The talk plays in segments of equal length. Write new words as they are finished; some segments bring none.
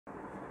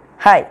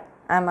Hi,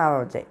 I'm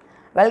Avajay.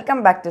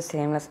 Welcome back to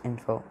Seamless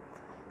Info.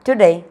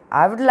 Today,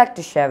 I would like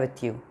to share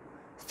with you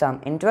some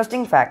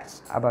interesting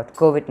facts about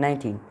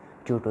COVID-19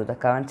 due to the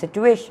current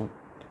situation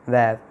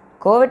where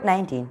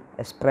COVID-19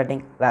 is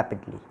spreading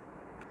rapidly.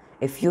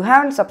 If you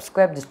haven't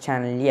subscribed this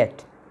channel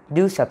yet,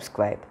 do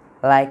subscribe,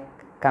 like,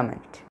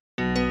 comment.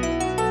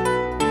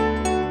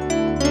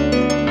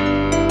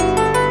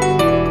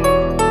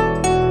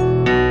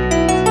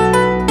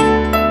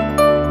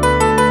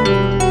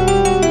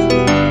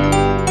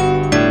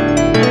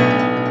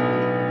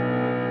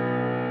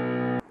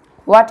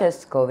 What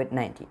is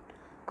COVID-19?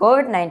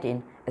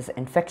 COVID-19 is an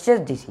infectious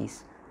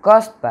disease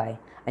caused by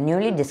a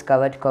newly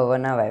discovered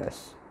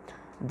coronavirus.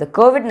 The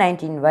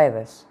COVID-19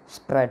 virus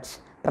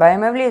spreads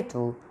primarily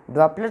through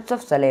droplets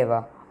of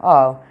saliva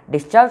or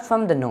discharge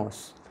from the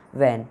nose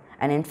when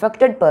an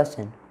infected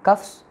person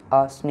coughs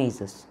or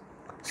sneezes.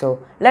 So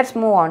let's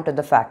move on to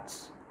the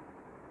facts.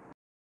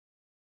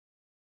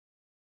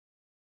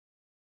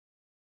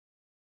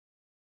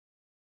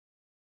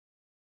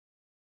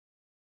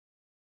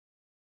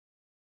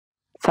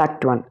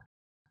 Fact 1.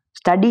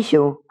 Studies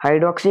show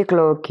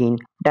hydroxychloroquine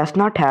does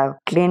not have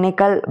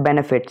clinical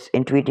benefits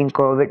in treating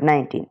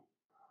COVID-19.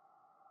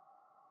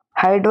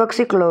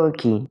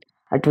 Hydroxychloroquine,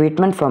 a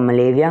treatment for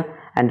malaria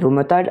and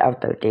rheumatoid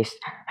arthritis,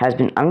 has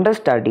been under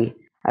study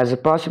as a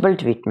possible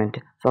treatment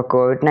for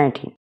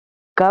COVID-19.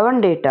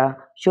 Current data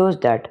shows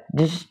that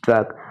this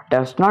drug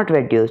does not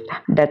reduce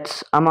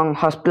deaths among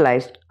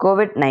hospitalized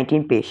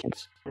COVID-19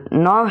 patients,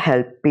 nor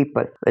help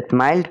people with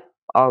mild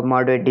or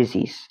moderate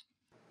disease.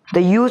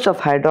 The use of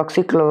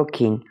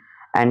hydroxychloroquine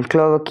and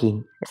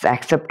chloroquine is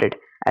accepted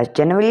as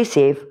generally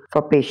safe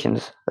for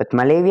patients with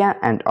malaria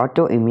and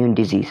autoimmune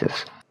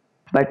diseases,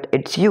 but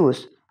its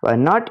use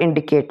when not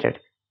indicated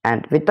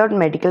and without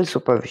medical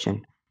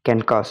supervision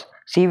can cause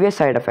severe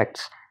side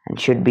effects and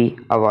should be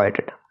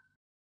avoided.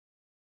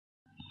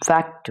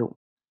 Fact 2.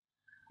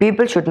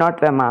 People should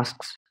not wear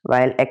masks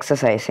while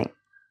exercising.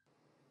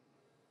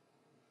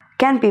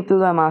 Can people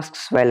wear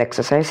masks while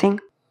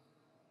exercising?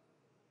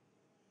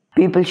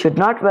 People should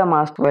not wear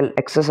masks while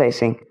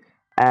exercising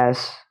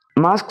as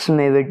masks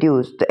may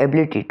reduce the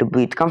ability to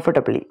breathe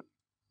comfortably.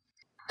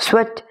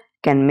 Sweat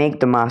can make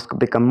the mask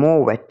become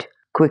more wet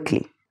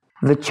quickly,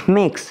 which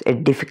makes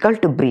it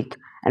difficult to breathe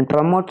and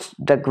promotes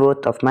the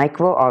growth of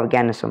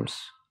microorganisms.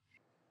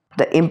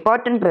 The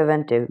important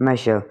preventive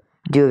measure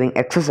during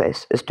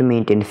exercise is to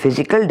maintain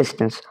physical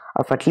distance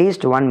of at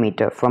least 1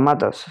 meter from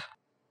others.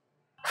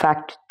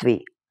 Fact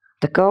 3.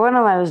 The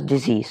coronavirus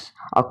disease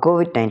or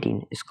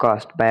COVID-19 is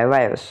caused by a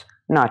virus,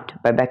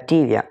 not by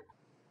bacteria.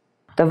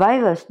 The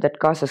virus that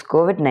causes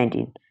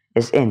COVID-19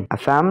 is in a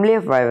family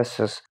of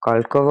viruses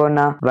called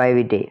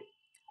coronaviridie.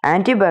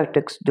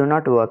 Antibiotics do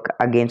not work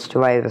against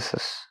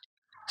viruses.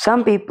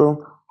 Some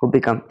people who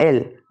become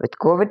ill with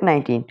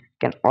COVID-19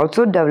 can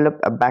also develop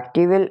a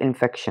bacterial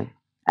infection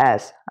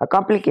as a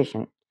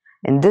complication.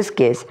 In this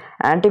case,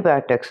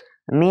 antibiotics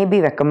may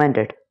be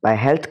recommended by a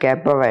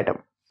healthcare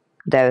provider.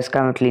 There is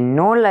currently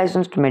no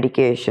licensed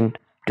medication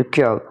to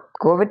cure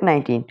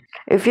COVID-19.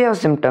 If you have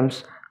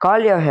symptoms, call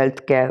your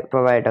healthcare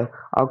provider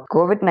or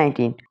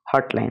COVID-19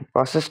 hotline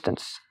for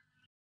assistance.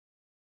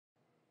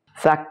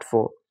 Fact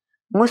 4.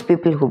 Most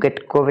people who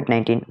get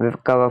COVID-19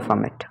 recover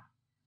from it.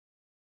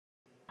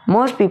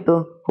 Most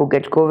people who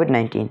get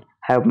COVID-19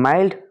 have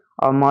mild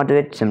or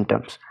moderate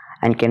symptoms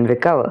and can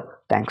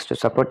recover thanks to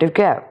supportive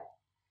care.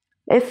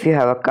 If you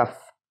have a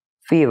cough,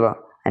 fever,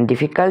 and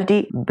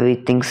difficulty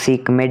breathing,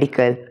 seek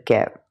medical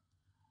care.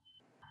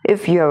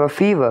 If you have a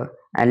fever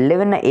and live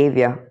in an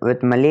area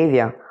with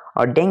malaria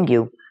or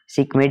dengue,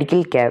 seek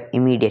medical care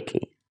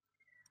immediately.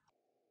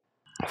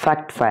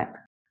 Fact 5.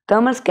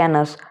 Thermal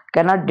scanners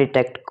cannot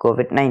detect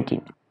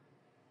COVID-19.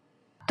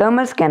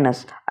 Thermal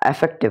scanners are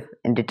effective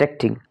in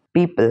detecting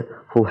people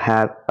who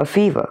have a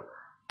fever,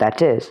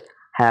 that is,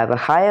 have a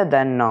higher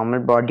than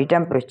normal body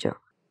temperature.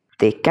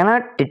 They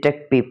cannot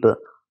detect people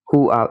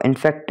who are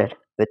infected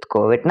with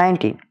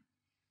COVID-19.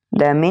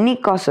 There are many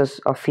causes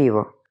of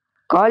fever.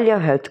 Call your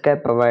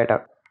healthcare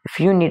provider if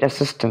you need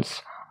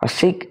assistance or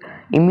seek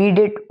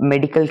immediate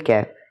medical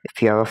care if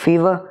you have a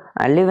fever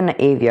and live in an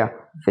area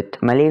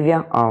with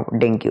malaria or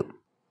dengue.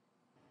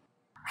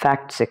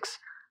 Fact 6.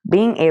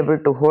 Being able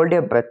to hold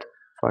your breath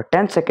for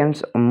 10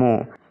 seconds or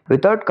more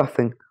without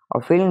coughing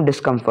or feeling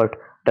discomfort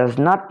does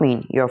not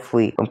mean you are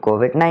free from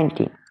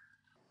COVID-19.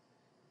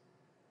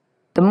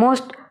 The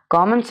most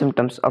common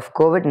symptoms of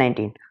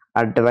COVID-19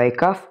 are dry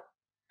cough,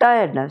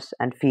 tiredness,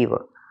 and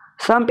fever.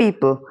 Some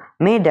people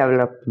may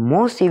develop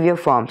more severe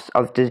forms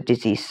of this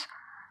disease,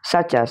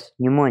 such as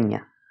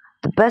pneumonia.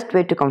 The best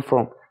way to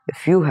confirm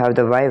if you have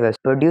the virus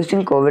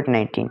producing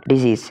COVID-19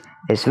 disease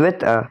is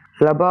with a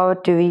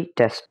laboratory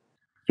test.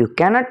 You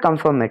cannot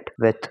confirm it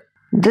with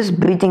this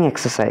breathing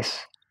exercise,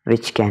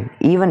 which can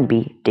even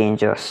be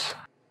dangerous.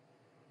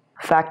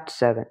 Fact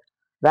 7.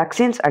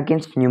 Vaccines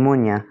against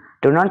pneumonia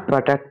do not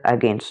protect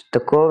against the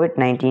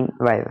COVID-19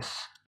 virus.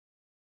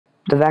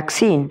 The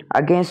vaccine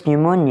against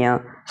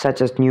pneumonia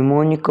such as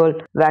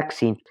pneumococcal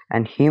vaccine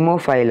and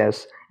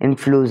Haemophilus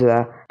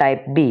influenza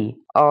type B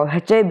or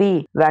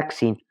HIV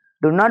vaccine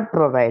do not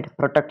provide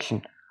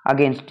protection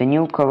against the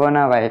new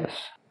coronavirus.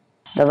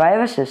 The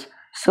virus is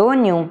so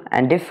new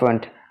and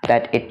different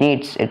that it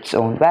needs its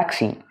own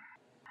vaccine.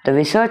 The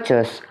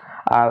researchers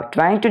are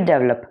trying to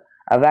develop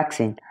a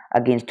vaccine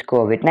against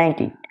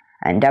COVID-19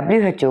 and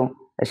WHO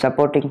is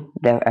supporting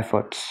their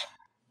efforts.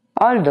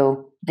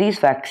 Although these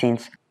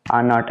vaccines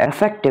are not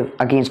effective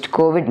against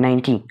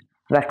COVID-19,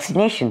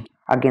 vaccination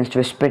against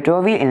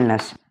respiratory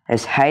illness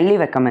is highly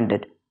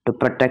recommended to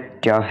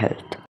protect your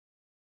health.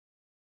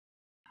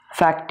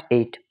 Fact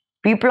 8.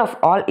 People of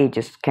all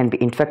ages can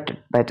be infected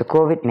by the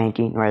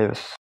COVID-19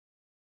 virus.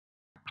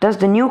 Does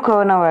the new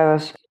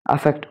coronavirus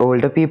affect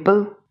older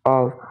people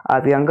or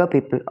are younger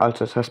people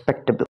also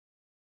susceptible?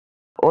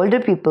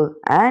 Older people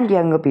and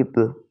younger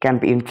people can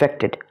be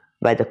infected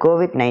by the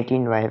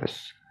COVID-19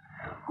 virus.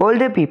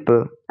 Older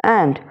people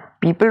and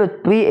people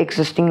with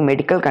pre-existing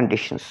medical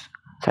conditions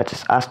such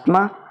as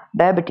asthma,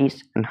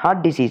 diabetes and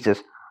heart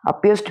diseases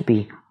appears to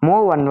be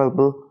more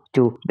vulnerable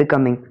to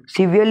becoming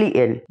severely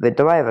ill with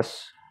the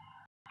virus.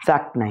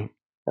 Fact 9.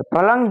 The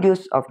prolonged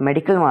use of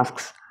medical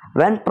masks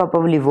when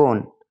properly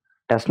worn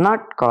does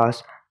not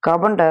cause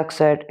carbon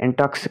dioxide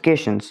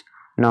intoxications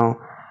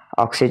nor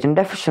oxygen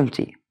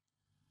deficiency.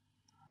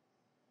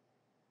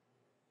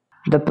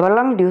 The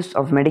prolonged use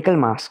of medical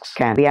masks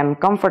can be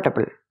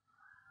uncomfortable.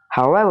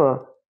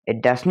 However,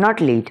 it does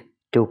not lead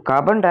to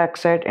carbon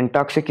dioxide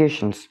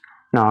intoxications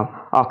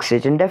nor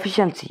oxygen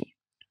deficiency.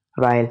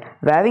 While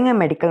wearing a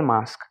medical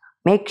mask,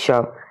 make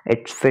sure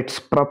it fits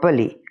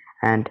properly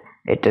and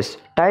it is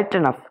tight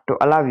enough to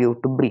allow you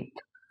to breathe.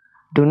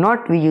 Do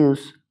not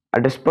reuse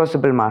a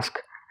disposable mask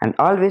and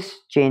always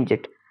change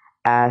it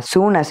as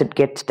soon as it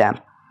gets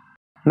damp.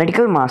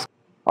 Medical masks,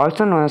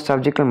 also known as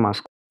surgical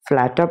masks,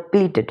 flat or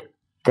pleated.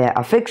 They are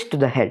affixed to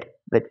the head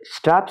with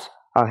straps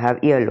or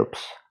have ear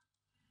loops.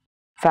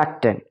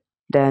 Fact 10.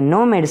 There are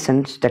no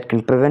medicines that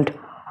can prevent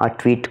or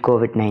treat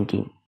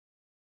COVID-19.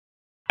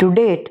 To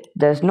date,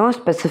 there is no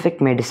specific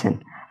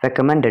medicine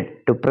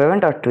recommended to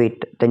prevent or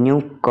treat the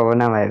new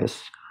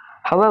coronavirus.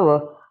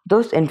 However,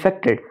 those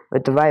infected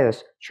with the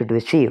virus should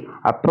receive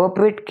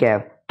appropriate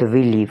care to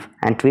relieve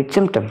and treat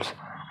symptoms,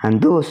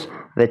 and those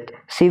with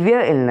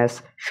severe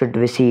illness should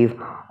receive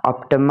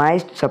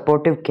optimized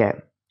supportive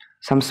care.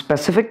 Some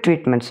specific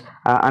treatments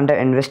are under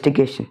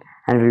investigation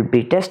and will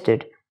be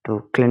tested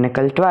through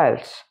clinical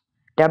trials.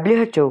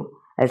 WHO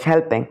is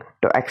helping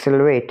to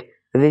accelerate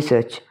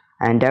research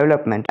and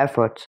development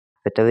efforts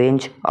with a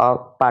range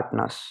of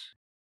partners.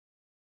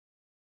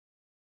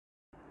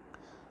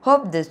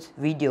 Hope this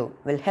video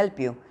will help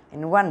you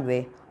in one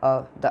way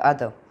or the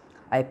other.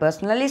 I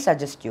personally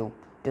suggest you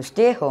to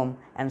stay home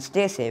and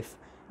stay safe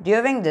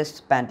during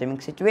this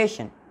pandemic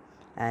situation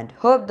and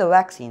hope the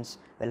vaccines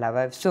will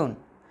arrive soon.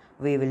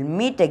 We will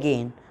meet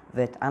again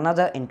with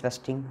another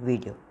interesting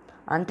video.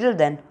 Until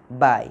then,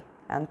 bye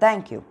and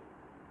thank you.